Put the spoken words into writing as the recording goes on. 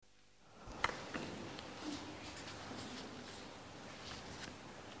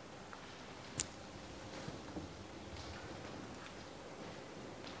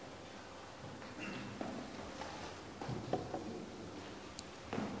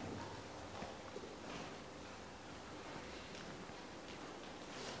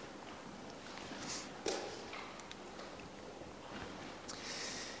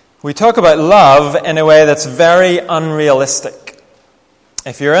We talk about love in a way that's very unrealistic.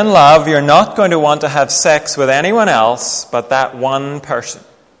 If you're in love, you're not going to want to have sex with anyone else but that one person.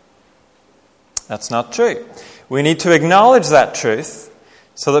 That's not true. We need to acknowledge that truth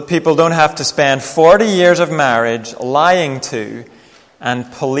so that people don't have to spend 40 years of marriage lying to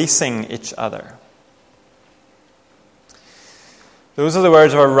and policing each other. Those are the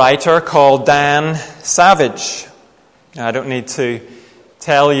words of a writer called Dan Savage. Now, I don't need to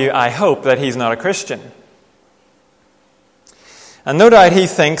tell you, I hope, that he's not a Christian. And no doubt he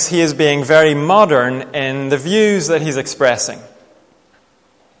thinks he is being very modern in the views that he's expressing.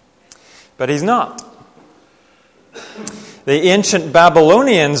 But he's not. The ancient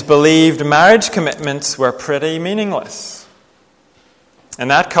Babylonians believed marriage commitments were pretty meaningless. In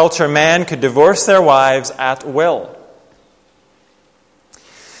that culture, men could divorce their wives at will.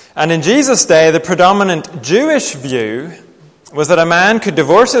 And in Jesus' day, the predominant Jewish view was that a man could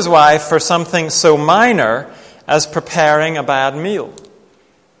divorce his wife for something so minor as preparing a bad meal.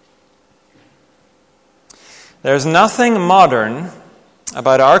 There's nothing modern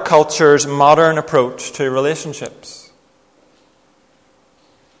about our culture's modern approach to relationships.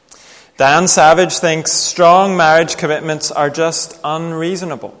 Dan Savage thinks strong marriage commitments are just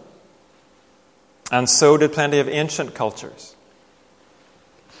unreasonable. And so did plenty of ancient cultures.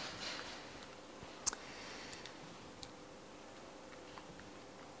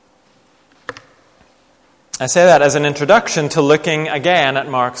 I say that as an introduction to looking again at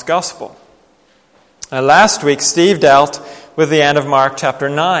Mark's Gospel. Last week, Steve dealt with the end of Mark chapter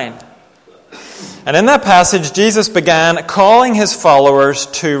 9. And in that passage, Jesus began calling his followers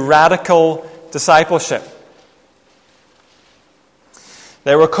to radical discipleship.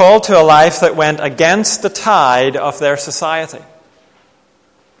 They were called to a life that went against the tide of their society.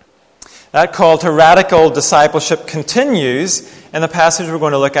 That call to radical discipleship continues in the passage we're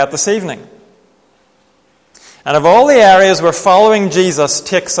going to look at this evening. And of all the areas where following Jesus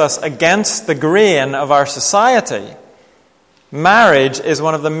takes us against the grain of our society, marriage is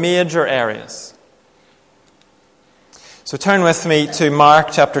one of the major areas. So turn with me to Mark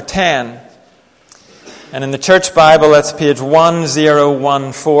chapter 10. And in the Church Bible, that's page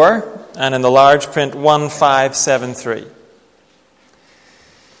 1014, and in the large print, 1573.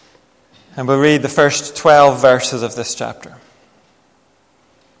 And we'll read the first 12 verses of this chapter.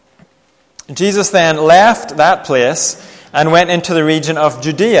 Jesus then left that place and went into the region of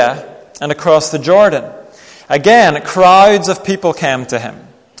Judea and across the Jordan. Again, crowds of people came to him,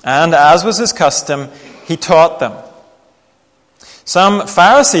 and as was his custom, he taught them. Some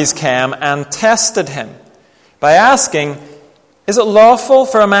Pharisees came and tested him by asking, "Is it lawful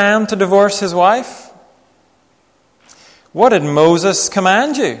for a man to divorce his wife?" "What did Moses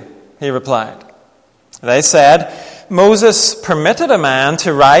command you?" he replied. They said, "Moses permitted a man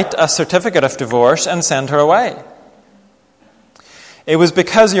to write a certificate of divorce and send her away." "It was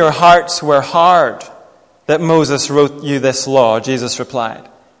because your hearts were hard that Moses wrote you this law," Jesus replied.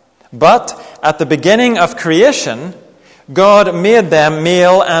 "But at the beginning of creation, God made them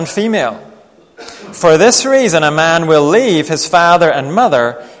male and female. For this reason, a man will leave his father and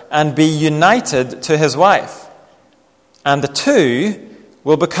mother and be united to his wife, and the two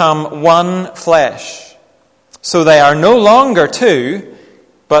will become one flesh. So they are no longer two,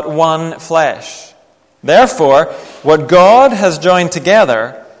 but one flesh. Therefore, what God has joined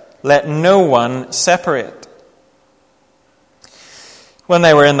together, let no one separate." When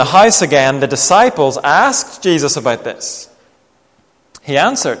they were in the house again, the disciples asked Jesus about this. He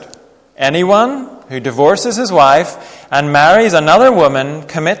answered, "Anyone who divorces his wife and marries another woman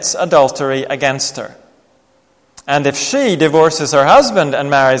commits adultery against her. And if she divorces her husband and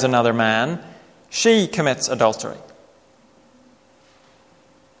marries another man, she commits adultery."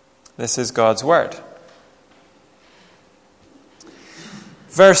 This is God's word.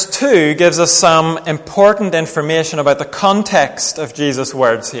 Verse 2 gives us some important information about the context of Jesus'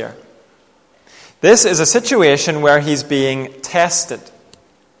 words here. This is a situation where he's being tested.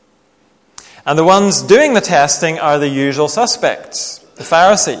 And the ones doing the testing are the usual suspects, the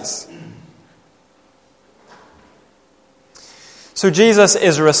Pharisees. So Jesus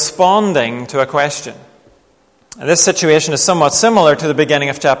is responding to a question. And this situation is somewhat similar to the beginning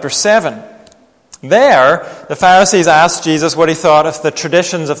of chapter 7. There, the Pharisees asked Jesus what he thought of the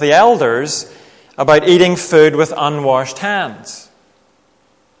traditions of the elders about eating food with unwashed hands.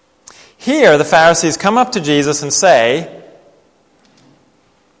 Here, the Pharisees come up to Jesus and say,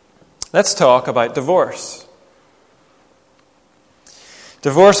 "Let's talk about divorce."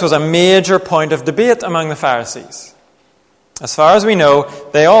 Divorce was a major point of debate among the Pharisees. As far as we know,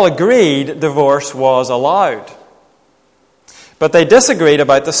 they all agreed divorce was allowed. but they disagreed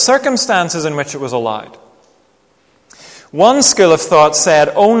about the circumstances in which it was allowed. One school of thought said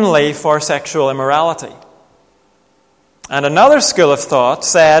only for sexual immorality. And another school of thought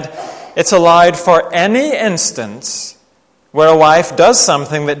said it's allowed for any instance where a wife does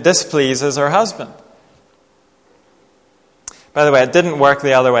something that displeases her husband. By the way, it didn't work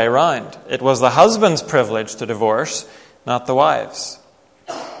the other way around. It was the husband's privilege to divorce, not the wife's.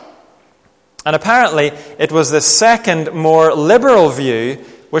 And apparently, it was the second, more liberal view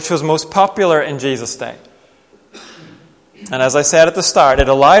which was most popular in Jesus' day. And as I said at the start, it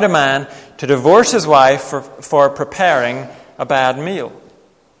allowed a man to divorce his wife for preparing a bad meal.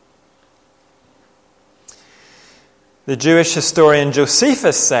 The Jewish historian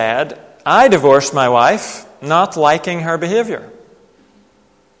Josephus said, "I divorced my wife, not liking her behavior."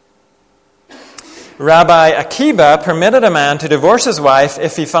 Rabbi Akiba permitted a man to divorce his wife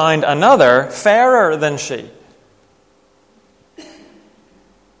if he found another fairer than she.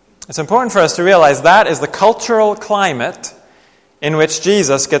 It's important for us to realize that is the cultural climate in which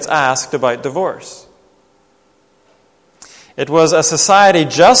Jesus gets asked about divorce. It was a society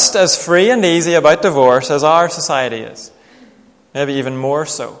just as free and easy about divorce as our society is, maybe even more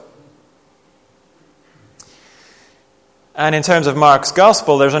so. And in terms of Mark's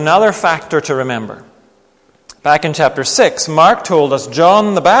gospel, there's another factor to remember. Back in chapter 6, Mark told us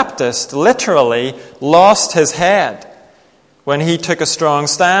John the Baptist literally lost his head when he took a strong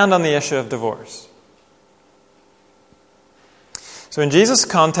stand on the issue of divorce. So in Jesus'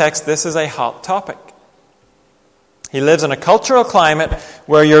 context, this is a hot topic. He lives in a cultural climate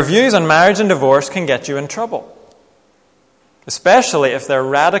where your views on marriage and divorce can get you in trouble, especially if they're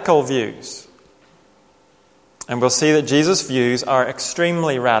radical views. And we'll see that Jesus' views are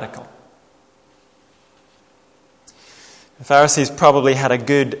extremely radical. The Pharisees probably had a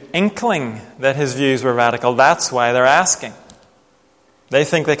good inkling that his views were radical. That's why they're asking. They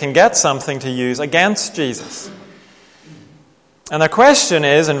think they can get something to use against Jesus. And their question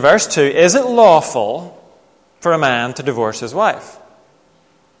is, in verse 2, is it lawful for a man to divorce his wife?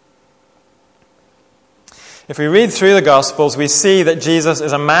 If we read through the Gospels, we see that Jesus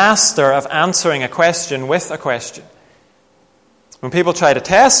is a master of answering a question with a question. When people try to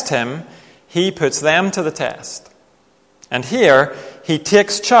test him, he puts them to the test. And here, he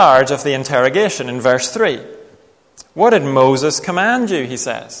takes charge of the interrogation in verse 3. What did Moses command you, he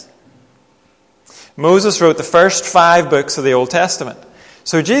says. Moses wrote the first 5 books of the Old Testament.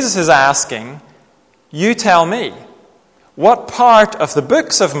 So Jesus is asking, you tell me, what part of the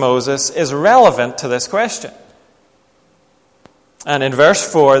books of Moses is relevant to this question? And in verse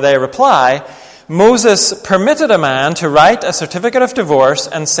 4, they reply, Moses permitted a man to write a certificate of divorce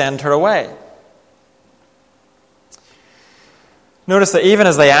and send her away. Notice that even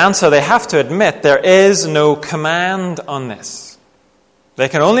as they answer, they have to admit there is no command on this. They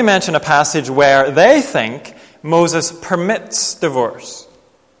can only mention a passage where they think Moses permits divorce.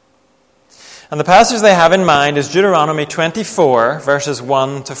 And the passage they have in mind is Deuteronomy 24, verses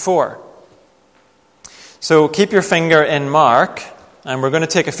 1 to 4. So keep your finger in Mark, and we're going to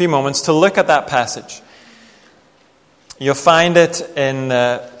take a few moments to look at that passage. You'll find it in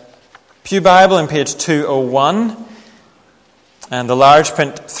the Pew Bible on page 201, and the large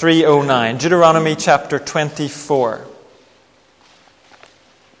print 309, Deuteronomy chapter 24.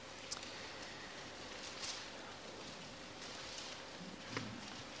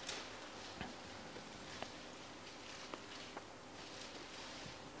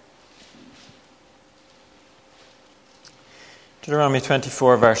 Deuteronomy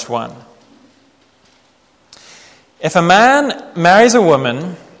 24, verse 1. If a man marries a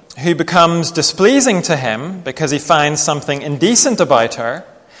woman who becomes displeasing to him because he finds something indecent about her,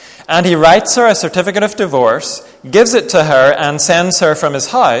 and he writes her a certificate of divorce, gives it to her, and sends her from his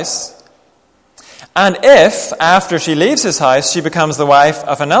house, and if, after she leaves his house, she becomes the wife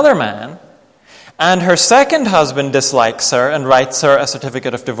of another man, and her second husband dislikes her and writes her a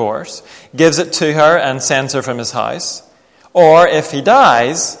certificate of divorce, gives it to her, and sends her from his house, or if he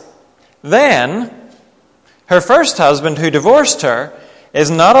dies, then her first husband who divorced her is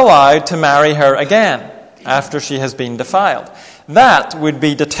not allowed to marry her again after she has been defiled. That would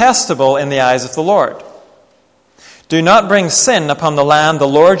be detestable in the eyes of the Lord. Do not bring sin upon the land the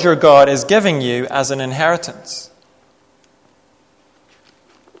Lord your God is giving you as an inheritance.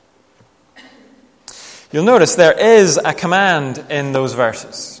 You'll notice there is a command in those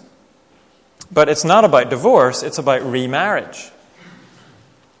verses. But it's not about divorce, it's about remarriage.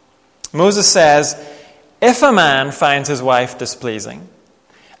 Moses says, if a man finds his wife displeasing,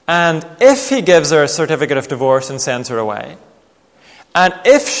 and if he gives her a certificate of divorce and sends her away, and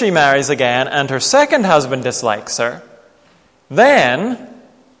if she marries again and her second husband dislikes her, then,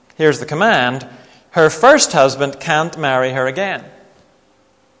 here's the command, her first husband can't marry her again.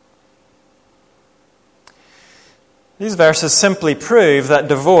 These verses simply prove that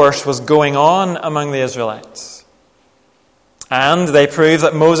divorce was going on among the Israelites. And they prove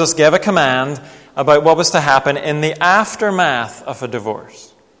that Moses gave a command about what was to happen in the aftermath of a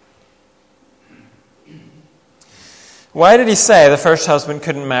divorce. Why did he say the first husband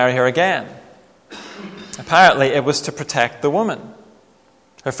couldn't marry her again? Apparently, it was to protect the woman.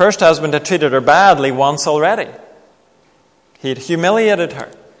 Her first husband had treated her badly once already. He had humiliated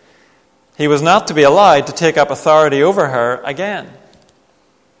her. He was not to be allowed to take up authority over her again.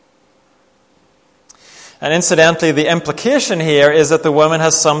 And incidentally, the implication here is that the woman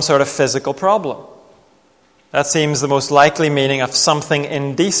has some sort of physical problem. That seems the most likely meaning of something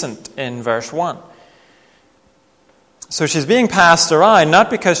indecent in verse 1. So she's being passed around not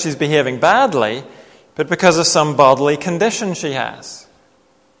because she's behaving badly, but because of some bodily condition she has.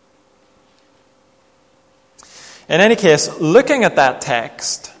 In any case, looking at that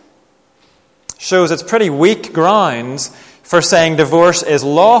text shows it's pretty weak grounds for saying divorce is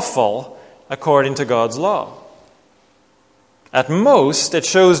lawful according to God's law. At most, it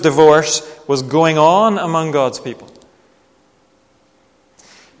shows divorce was going on among God's people.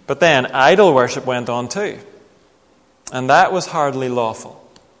 But then idol worship went on too, and that was hardly lawful.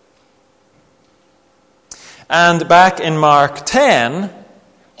 And back in Mark 10,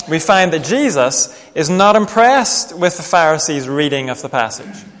 we find that Jesus is not impressed with the Pharisees' reading of the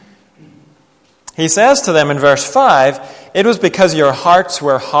passage. He says to them in verse 5, "It was because your hearts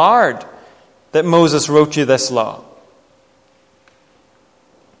were hard that Moses wrote you this law."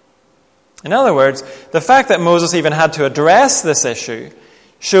 In other words, the fact that Moses even had to address this issue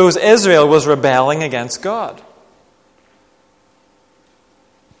shows Israel was rebelling against God.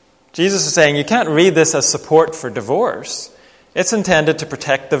 Jesus is saying you can't read this as support for divorce. It's intended to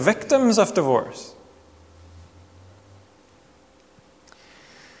protect the victims of divorce.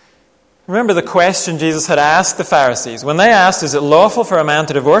 Remember the question Jesus had asked the Pharisees. When they asked, is it lawful for a man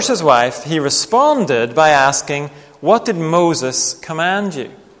to divorce his wife? He responded by asking, what did Moses command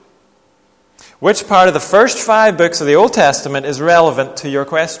you? Which part of the first 5 books of the Old Testament is relevant to your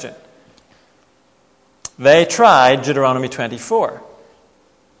question? They tried Deuteronomy 24.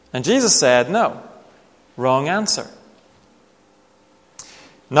 And Jesus said, no. Wrong answer.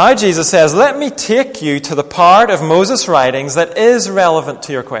 Now Jesus says, let me take you to the part of Moses' writings that is relevant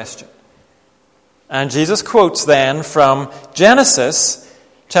to your question. And Jesus quotes then from Genesis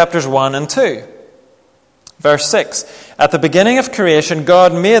chapters 1 and 2. Verse 6, at the beginning of creation,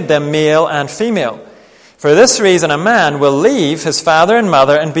 God made them male and female. For this reason, a man will leave his father and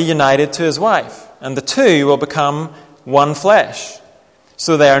mother and be united to his wife, and the two will become one flesh.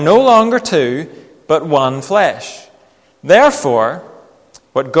 So they are no longer two, but one flesh. Therefore,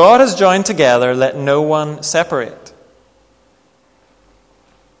 what God has joined together, let no one separate.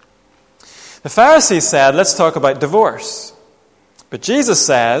 The Pharisees said, let's talk about divorce. But Jesus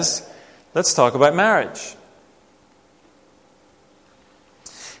says, let's talk about marriage.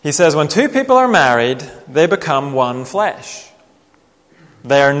 He says, when two people are married, they become one flesh.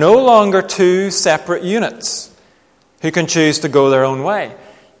 They are no longer two separate units who can choose to go their own way.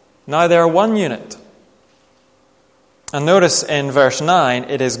 Now they are one unit. And notice in verse 9,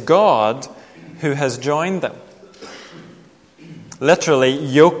 it is God who has joined them. Literally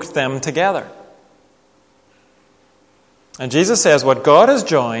yoked them together. And Jesus says what God has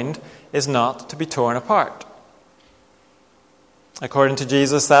joined is not to be torn apart. According to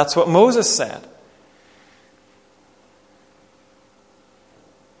Jesus, that's what Moses said.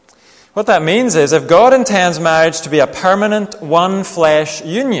 What that means is if God intends marriage to be a permanent one-flesh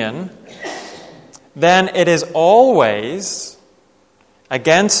union, then it is always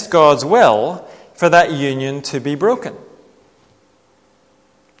against God's will for that union to be broken.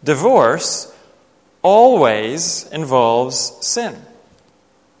 Divorce always involves sin.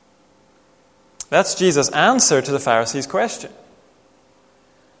 That's Jesus' answer to the Pharisees' question.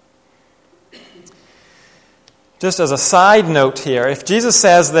 Just as a side note here, if Jesus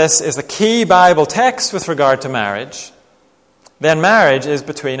says this is the key Bible text with regard to marriage, then marriage is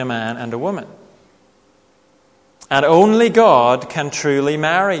between a man and a woman. And only God can truly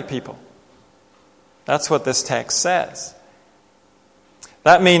marry people. That's what this text says.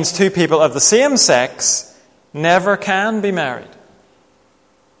 That means two people of the same sex never can be married.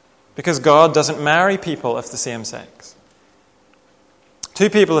 Because God doesn't marry people of the same sex.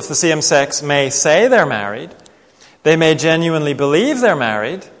 Two people of the same sex may say they're married. They may genuinely believe they're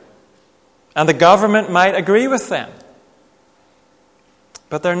married. And the government might agree with them.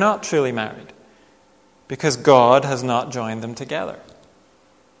 But they're not truly married. because God has not joined them together.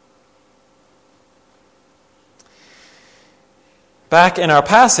 Back in our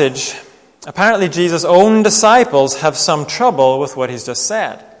passage, apparently Jesus' own disciples have some trouble with what he's just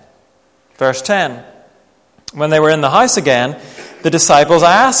said. Verse 10, when they were in the house again, the disciples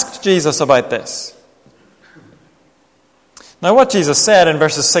asked Jesus about this. Now, what Jesus said in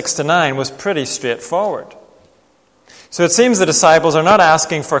verses 6 to 9 was pretty straightforward. So it seems the disciples are not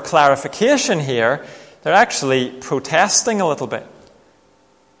asking for clarification here. They're actually protesting a little bit.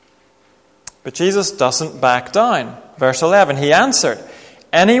 But Jesus doesn't back down. Verse 11, he answered,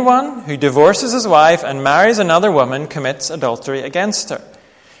 anyone who divorces his wife and marries another woman commits adultery against her.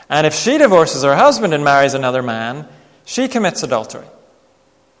 And if she divorces her husband and marries another man, she commits adultery.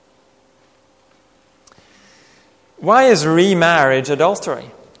 Why is remarriage adultery?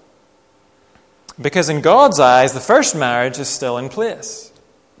 Because in God's eyes, the first marriage is still in place.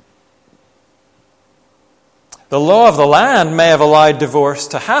 The law of the land may have allowed divorce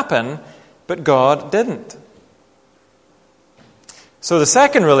to happen, but God didn't. So the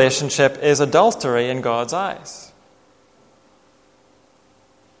second relationship is adultery in God's eyes.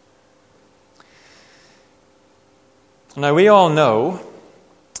 Now we all know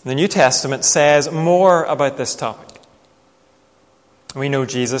the New Testament says more about this topic. We know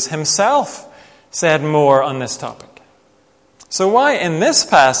Jesus himself said more on this topic. So why in this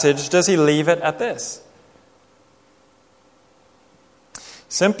passage does he leave it at this?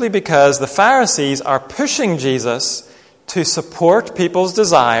 Simply because the Pharisees are pushing Jesus to support people's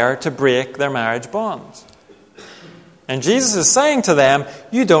desire to break their marriage bonds. And Jesus is saying to them,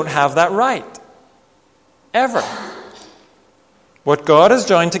 you don't have that right. Ever. What God has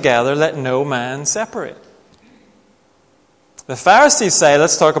joined together, let no man separate. The Pharisees say,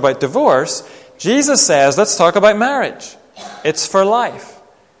 let's talk about divorce. Jesus says, let's talk about marriage. It's for life,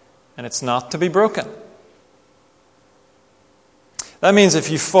 and it's not to be broken. That means if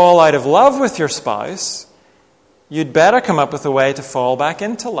you fall out of love with your spouse, you'd better come up with a way to fall back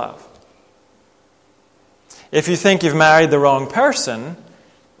into love. If you think you've married the wrong person,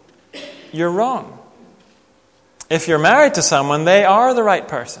 you're wrong. If you're married to someone, they are the right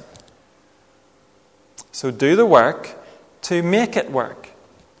person. So do the work to make it work.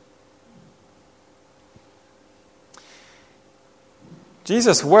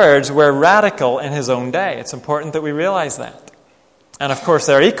 Jesus' words were radical in his own day. It's important that we realize that. And of course,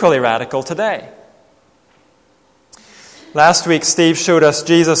 they're equally radical today. Last week, Steve showed us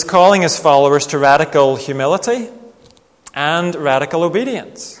Jesus calling his followers to radical humility and radical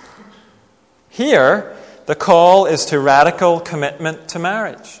obedience. Here, the call is to radical commitment to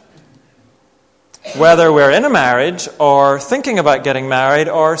marriage. Whether we're in a marriage or thinking about getting married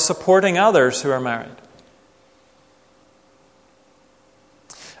or supporting others who are married.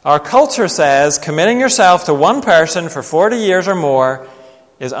 Our culture says committing yourself to one person for 40 years or more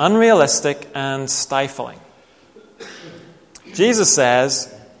is unrealistic and stifling. Jesus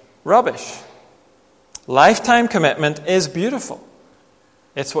says, rubbish. Lifetime commitment is beautiful.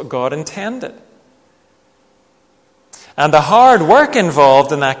 It's what God intended. And the hard work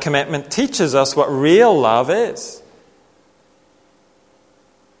involved in that commitment teaches us what real love is.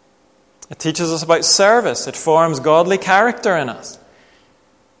 It teaches us about service. It forms godly character in us.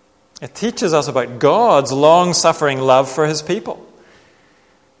 It teaches us about God's long-suffering love for his people.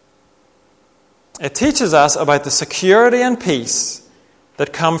 It teaches us about the security and peace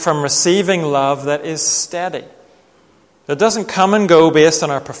that come from receiving love that is steady. That doesn't come and go based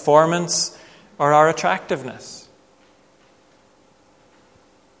on our performance or our attractiveness.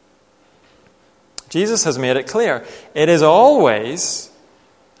 Jesus has made it clear. It is always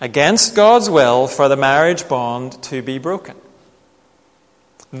against God's will for the marriage bond to be broken.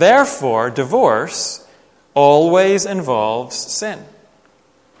 Therefore, divorce always involves sin.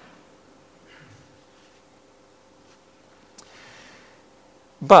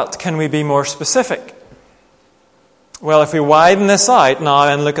 But can we be more specific? Well, if we widen this out now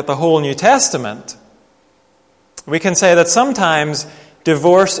and look at the whole New Testament, we can say that sometimes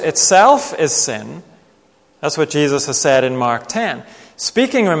divorce itself is sin. That's what Jesus has said in Mark 10.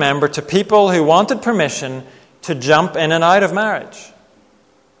 Speaking, remember, to people who wanted permission to jump in and out of marriage.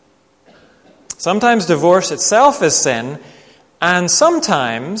 Sometimes divorce itself is sin, and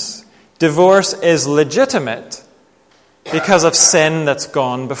sometimes divorce is legitimate because of sin that's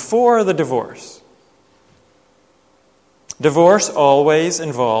gone before the divorce. Divorce always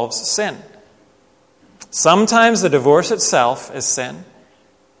involves sin. Sometimes the divorce itself is sin.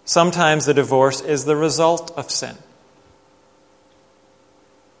 Sometimes the divorce is the result of sin.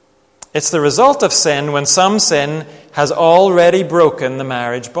 It's the result of sin when some sin has already broken the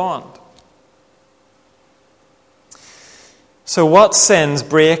marriage bond. So what sins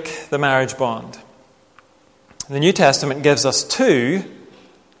break the marriage bond? The New Testament gives us two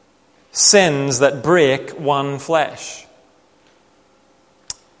sins that break one flesh.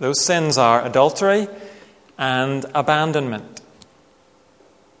 Those sins are adultery and abandonment.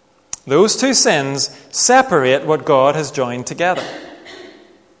 Those two sins separate what God has joined together.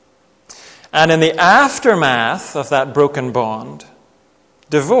 And in the aftermath of that broken bond,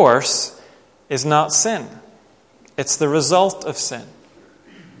 divorce is not sin. It's the result of sin.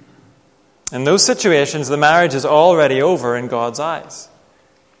 In those situations, the marriage is already over in God's eyes.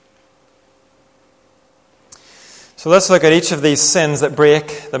 So let's look at each of these sins that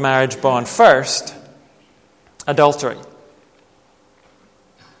break the marriage bond. First, adultery.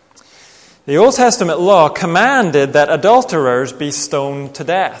 The Old Testament law commanded that adulterers be stoned to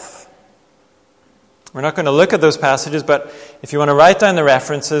death. We're not going to look at those passages, but if you want to write down the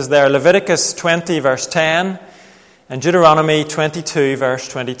references, they are Leviticus 20, verse 10, and Deuteronomy 22, verse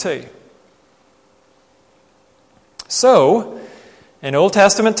 22. So, in Old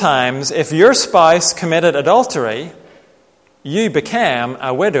Testament times, if your spouse committed adultery, you became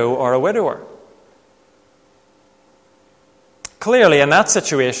a widow or a widower. Clearly, in that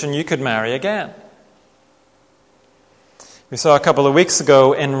situation, you could marry again. We saw a couple of weeks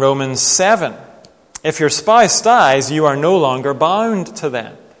ago in Romans 7, if your spouse dies, you are no longer bound to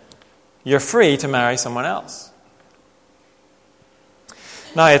them. You're free to marry someone else.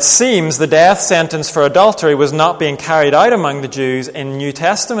 Now, it seems the death sentence for adultery was not being carried out among the Jews in New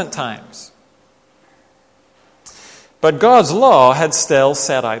Testament times. But God's law had still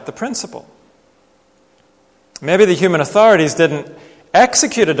set out the principle. Maybe the human authorities didn't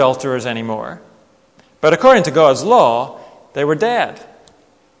execute adulterers anymore, but according to God's law, they were dead.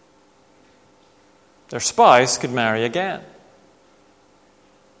 Their spouse could marry again.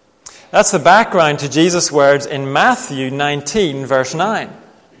 That's the background to Jesus' words in Matthew 19, verse 9.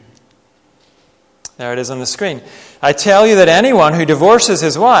 There it is on the screen. I tell you that anyone who divorces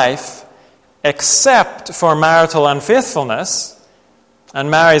his wife, except for marital unfaithfulness, and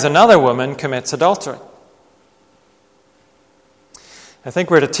marries another woman, commits adultery. I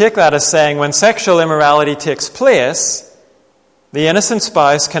think we're to take that as saying when sexual immorality takes place, the innocent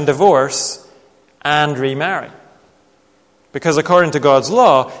spouse can divorce and remarry. Because according to God's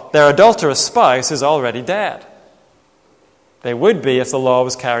law, their adulterous spouse is already dead. They would be if the law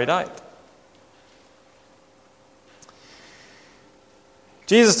was carried out.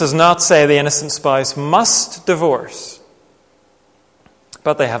 Jesus does not say the innocent spouse must divorce,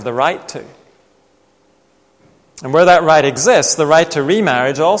 but they have the right to. And where that right exists, the right to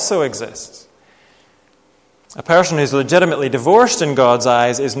remarriage also exists. A person who's legitimately divorced in God's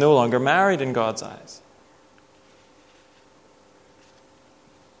eyes is no longer married in God's eyes.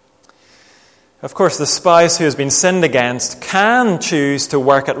 Of course, the spouse who has been sinned against can choose to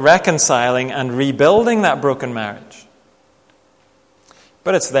work at reconciling and rebuilding that broken marriage.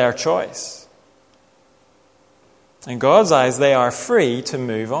 But it's their choice. In God's eyes, they are free to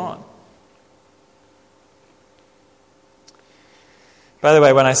move on. By the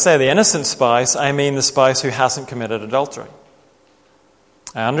way, when I say the innocent spouse, I mean the spouse who hasn't committed adultery.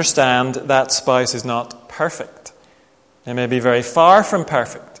 I understand that spouse is not perfect. They may be very far from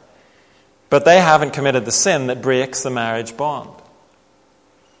perfect, but they haven't committed the sin that breaks the marriage bond.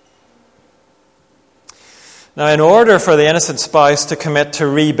 Now, in order for the innocent spouse to commit to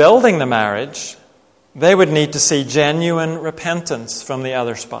rebuilding the marriage, they would need to see genuine repentance from the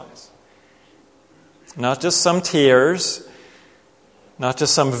other spouse. Not just some tears, not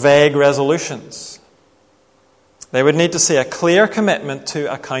just some vague resolutions. They would need to see a clear commitment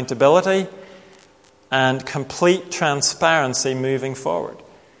to accountability and complete transparency moving forward.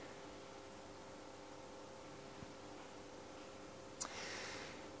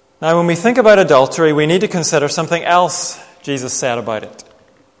 Now, when we think about adultery, we need to consider something else Jesus said about it.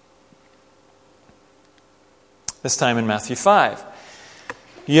 This time in Matthew 5.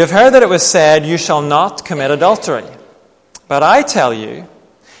 You have heard that it was said, you shall not commit adultery. But I tell you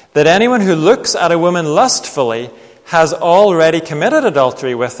that anyone who looks at a woman lustfully has already committed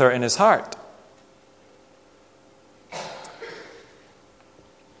adultery with her in his heart.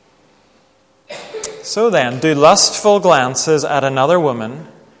 So then, do lustful glances at another woman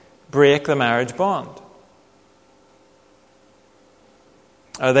break the marriage bond?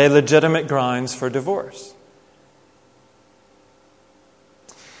 Are they legitimate grounds for divorce?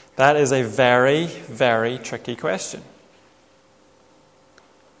 That is a very, very tricky question.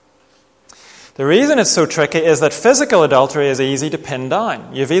 The reason it's so tricky is that physical adultery is easy to pin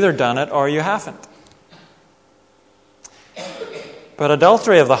down. You've either done it or you haven't. But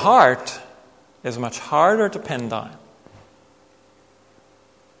adultery of the heart is much harder to pin down.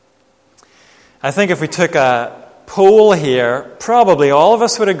 I think if we took a poll here, probably all of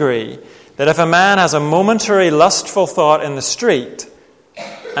us would agree that if a man has a momentary lustful thought in the street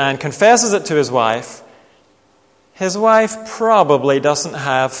and confesses it to his wife probably doesn't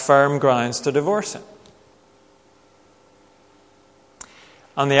have firm grounds to divorce him.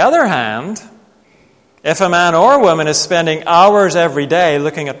 On the other hand, if a man or woman is spending hours every day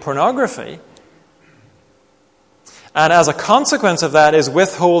looking at pornography, and as a consequence of that is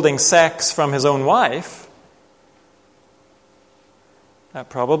withholding sex from his own wife, that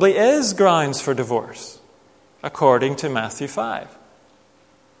probably is grounds for divorce, according to Matthew 5.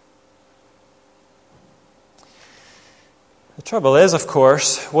 The trouble is, of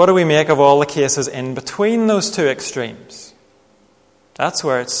course, what do we make of all the cases in between those two extremes? That's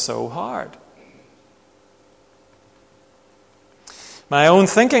where it's so hard. My own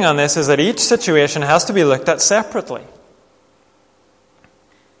thinking on this is that each situation has to be looked at separately.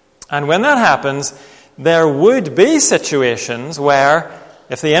 And when that happens, there would be situations where,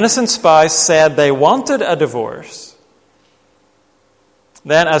 if the innocent spouse said they wanted a divorce,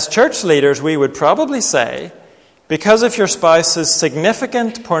 then as church leaders we would probably say, because of your spouse's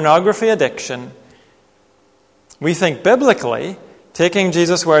significant pornography addiction, we think biblically, taking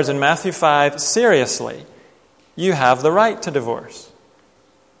Jesus' words in Matthew 5 seriously, you have the right to divorce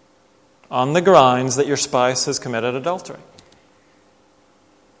on the grounds that your spouse has committed adultery.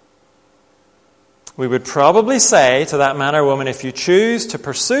 We would probably say to that man or woman, if you choose to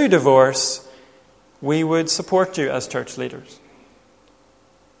pursue divorce, we would support you as church leaders.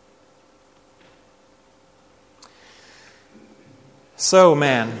 So,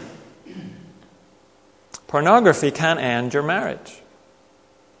 men, pornography can end your marriage.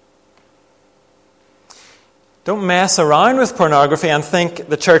 Don't mess around with pornography and think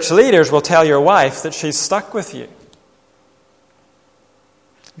the church leaders will tell your wife that she's stuck with you.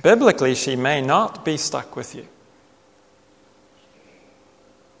 Biblically, she may not be stuck with you.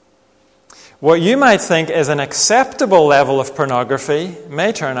 What you might think is an acceptable level of pornography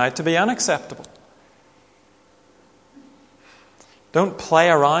may turn out to be unacceptable. Don't play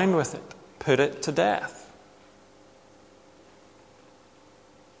around with it. Put it to death.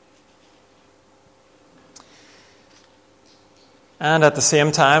 And at the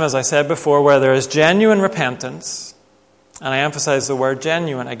same time, as I said before, where there is genuine repentance, and I emphasize the word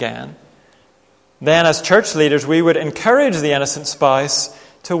genuine again, then as church leaders we would encourage the innocent spouse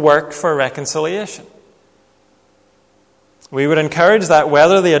to work for reconciliation. We would encourage that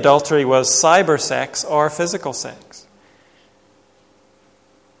whether the adultery was cyber sex or physical sex.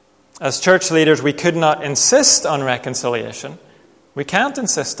 As church leaders we could not insist on reconciliation. We can't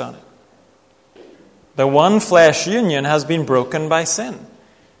insist on it. The one flesh union has been broken by sin.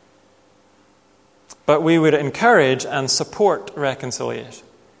 But we would encourage and support reconciliation.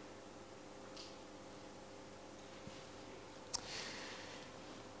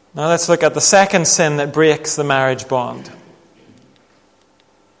 Now let's look at the second sin that breaks the marriage bond.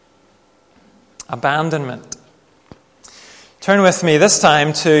 Abandonment. Turn with me this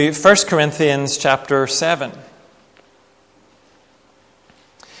time to 1 Corinthians chapter 7.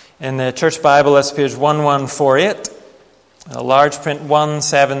 In the Church Bible, that's page 1148, a large print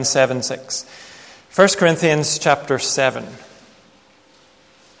 1776. 1 Corinthians chapter 7.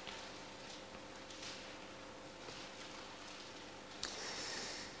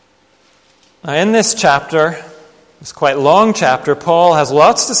 Now in this chapter, this quite long chapter, Paul has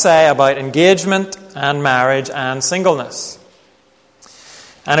lots to say about engagement and marriage and singleness.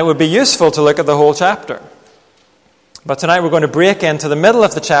 And it would be useful to look at the whole chapter. But tonight we're going to break into the middle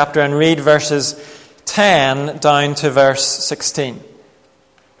of the chapter and read verses 10 down to verse 16.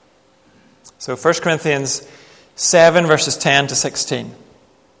 So 1 Corinthians 7 verses 10 to 16.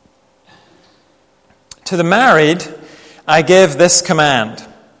 To the married I give this command,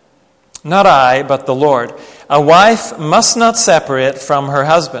 not I, but the Lord. A wife must not separate from her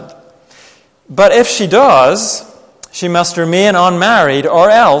husband. But if she does, she must remain unmarried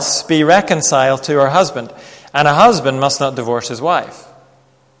or else be reconciled to her husband. And a husband must not divorce his wife.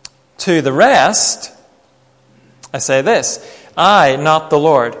 To the rest, I say this, I, not the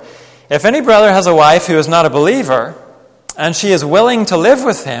Lord. If any brother has a wife who is not a believer, and she is willing to live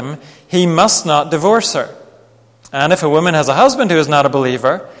with him, he must not divorce her. And if a woman has a husband who is not a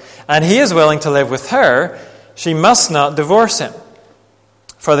believer, and he is willing to live with her, she must not divorce him.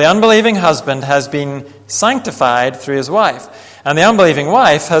 For the unbelieving husband has been sanctified through his wife, and the unbelieving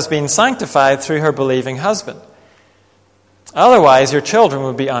wife has been sanctified through her believing husband. Otherwise your children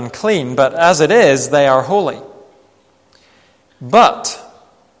would be unclean, but as it is, they are holy. But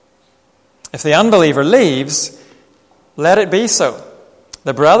if the unbeliever leaves, let it be so.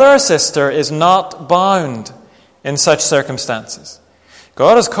 The brother or sister is not bound in such circumstances.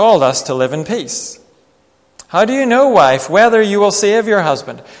 God has called us to live in peace. How do you know, wife, whether you will save your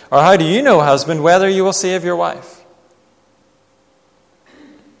husband? Or how do you know, husband, whether you will save your wife?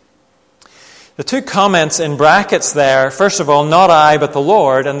 The two comments in brackets there, first of all, not I but the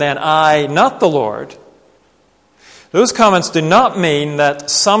Lord, and then I, not the Lord. Those comments do not mean that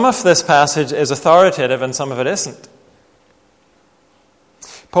some of this passage is authoritative and some of it isn't.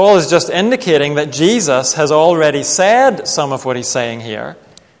 Paul is just indicating that Jesus has already said some of what he's saying here,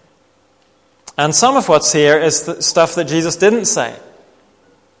 and some of what's here is the stuff that Jesus didn't say.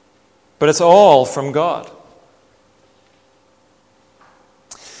 But it's all from God.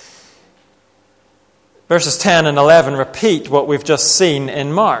 Verses 10 and 11 repeat what we've just seen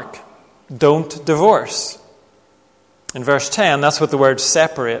in Mark. Don't divorce. In verse 10, that's what the word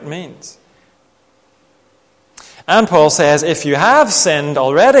separate means. And Paul says, if you have sinned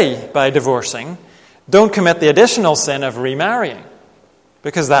already by divorcing, don't commit the additional sin of remarrying,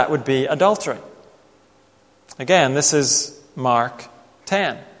 because that would be adultery. Again, this is Mark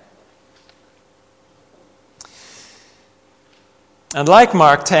 10. And like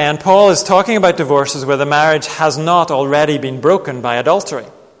Mark 10, Paul is talking about divorces where the marriage has not already been broken by adultery.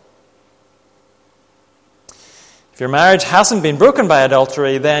 If your marriage hasn't been broken by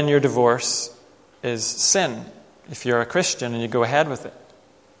adultery, then your divorce is sin, if you're a Christian and you go ahead with it.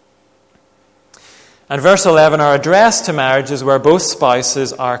 And verse 11 are addressed to marriages where both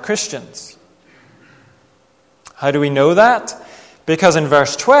spouses are Christians. How do we know that? Because in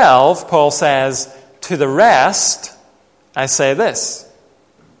verse 12, Paul says, to the rest, I say this.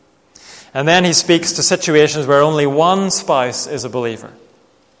 And then he speaks to situations where only one spouse is a believer.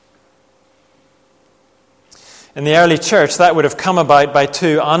 In the early church, that would have come about by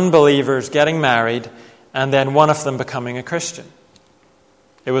two unbelievers getting married and then one of them becoming a Christian.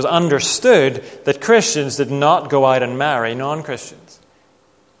 It was understood that Christians did not go out and marry non-Christians.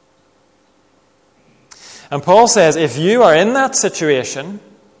 And Paul says, if you are in that situation,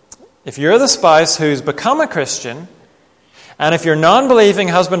 if you're the spouse who's become a Christian, and if your non-believing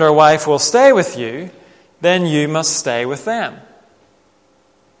husband or wife will stay with you, then you must stay with them.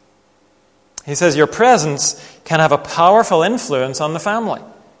 He says your presence can have a powerful influence on the family.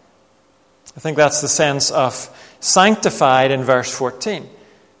 I think that's the sense of sanctified in verse 14.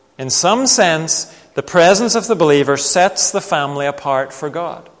 In some sense, the presence of the believer sets the family apart for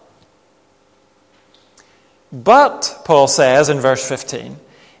God. But, Paul says in verse 15,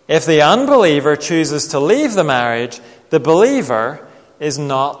 if the unbeliever chooses to leave the marriage, the believer is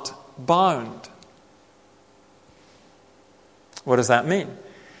not bound. What does that mean?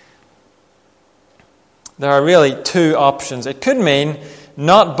 There are really two options. It could mean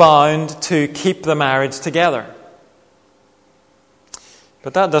not bound to keep the marriage together.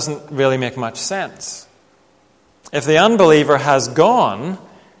 But that doesn't really make much sense. If the unbeliever has gone,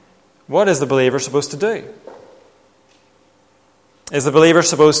 what is the believer supposed to do? Is the believer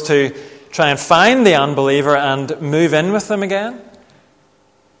supposed to try and find the unbeliever and move in with them again?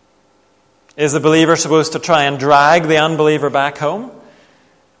 Is the believer supposed to try and drag the unbeliever back home?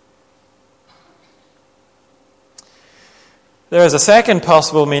 There is a second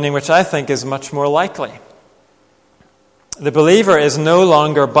possible meaning which I think is much more likely. The believer is no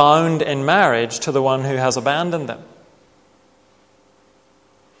longer bound in marriage to the one who has abandoned them.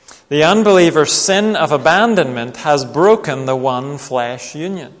 The unbeliever's sin of abandonment has broken the one flesh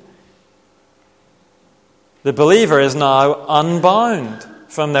union. The believer is now unbound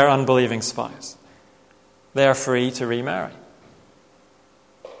from their unbelieving spouse. They are free to remarry.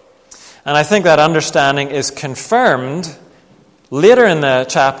 And I think that understanding is confirmed later in the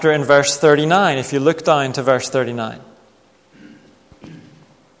chapter in verse 39, if you look down to verse 39.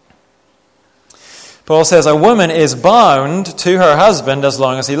 Paul says, a woman is bound to her husband as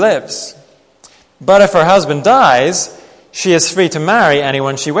long as he lives. But if her husband dies, she is free to marry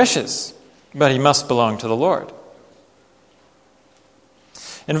anyone she wishes, but he must belong to the Lord.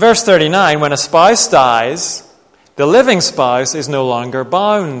 In verse 39, when a spouse dies, the living spouse is no longer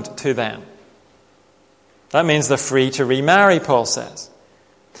bound to them. That means they're free to remarry, Paul says,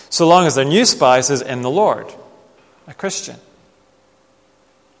 so long as their new spouse is in the Lord, a Christian.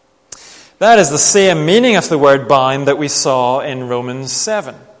 That is the same meaning of the word bound that we saw in Romans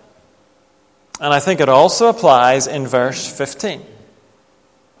 7. And I think it also applies in verse 15.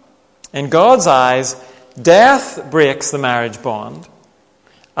 In God's eyes, death breaks the marriage bond,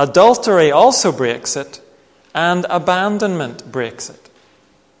 adultery also breaks it, and abandonment breaks it.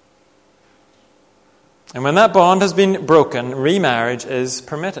 And when that bond has been broken, remarriage is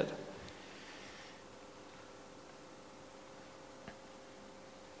permitted.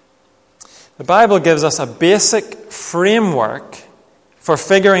 The Bible gives us a basic framework for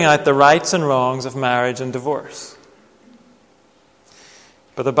figuring out the rights and wrongs of marriage and divorce.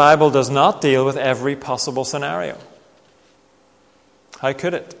 But the Bible does not deal with every possible scenario. How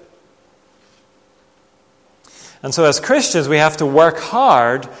could it? And so as Christians, we have to work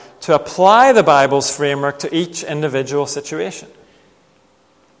hard to apply the Bible's framework to each individual situation.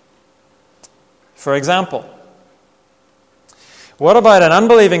 For example, what about an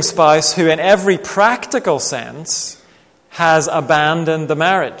unbelieving spouse who in every practical sense has abandoned the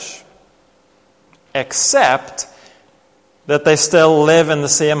marriage, except that they still live in the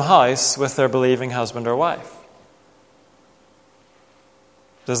same house with their believing husband or wife?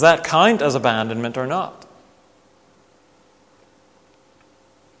 Does that count as abandonment or not?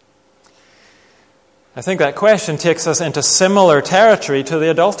 I think that question takes us into similar territory to the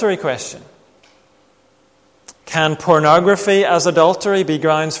adultery question. Can pornography as adultery be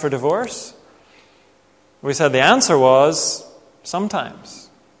grounds for divorce? We said the answer was sometimes.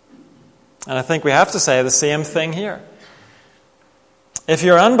 And I think we have to say the same thing here. If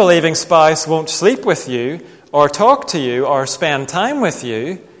your unbelieving spouse won't sleep with you or talk to you or spend time with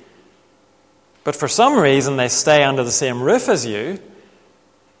you, but for some reason they stay under the same roof as you,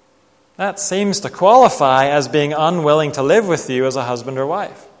 that seems to qualify as being unwilling to live with you as a husband or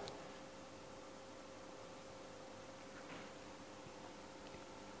wife.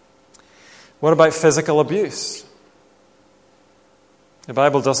 What about physical abuse? The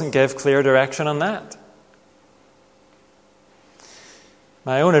Bible doesn't give clear direction on that.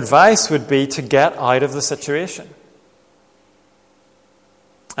 My own advice would be to get out of the situation.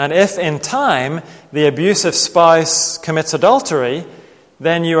 And if in time the abusive spouse commits adultery,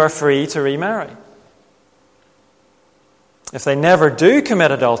 then you are free to remarry. If they never do commit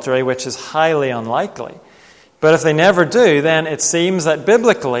adultery, which is highly unlikely, but if they never do, then it seems that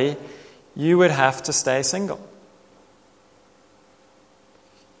biblically you would have to stay single.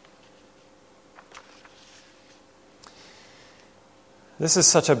 This is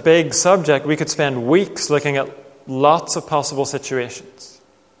such a big subject, we could spend weeks looking at lots of possible situations.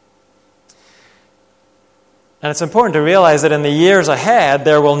 And it's important to realize that in the years ahead,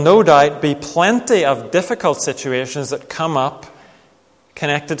 there will no doubt be plenty of difficult situations that come up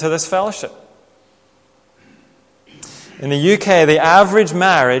connected to this fellowship. In the UK, the average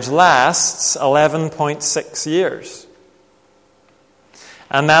marriage lasts 11.6 years.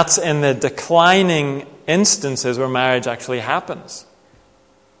 And that's in the declining instances where marriage actually happens.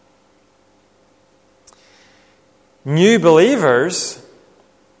 New believers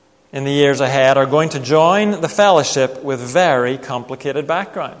in the years ahead are going to join the fellowship with very complicated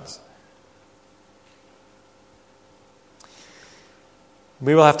backgrounds.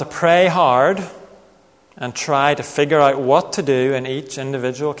 We will have to pray hard and try to figure out what to do in each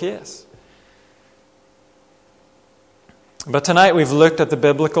individual case. But tonight we've looked at the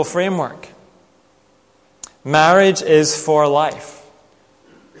biblical framework. Marriage is for life.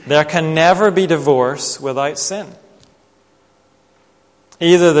 There can never be divorce without sin.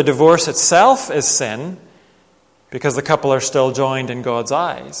 Either the divorce itself is sin, because the couple are still joined in God's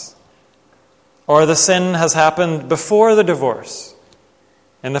eyes, or the sin has happened before the divorce,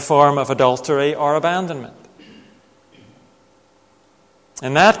 in the form of adultery or abandonment.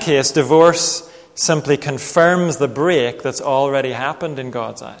 In that case, divorce simply confirms the break that's already happened in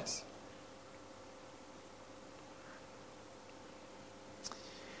God's eyes.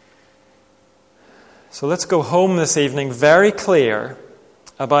 So let's go home this evening very clear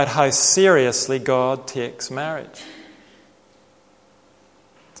about how seriously God takes marriage.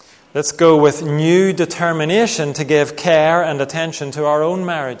 Let's go with new determination to give care and attention to our own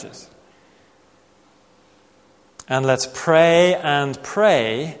marriages. And let's pray and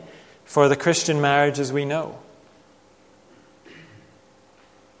pray for the Christian marriages we know.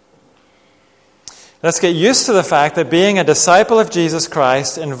 Let's get used to the fact that being a disciple of Jesus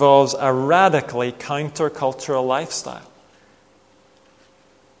Christ involves a radically countercultural lifestyle.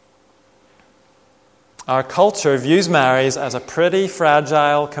 Our culture views marriage as a pretty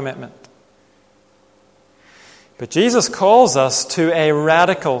fragile commitment. But Jesus calls us to a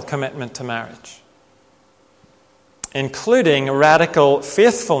radical commitment to marriage, including radical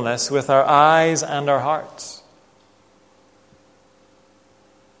faithfulness with our eyes and our hearts.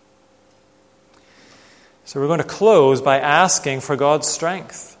 So we're going to close by asking for God's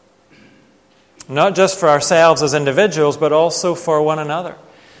strength, not just for ourselves as individuals, but also for one another.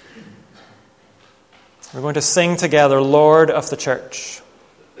 We're going to sing together, Lord of the Church.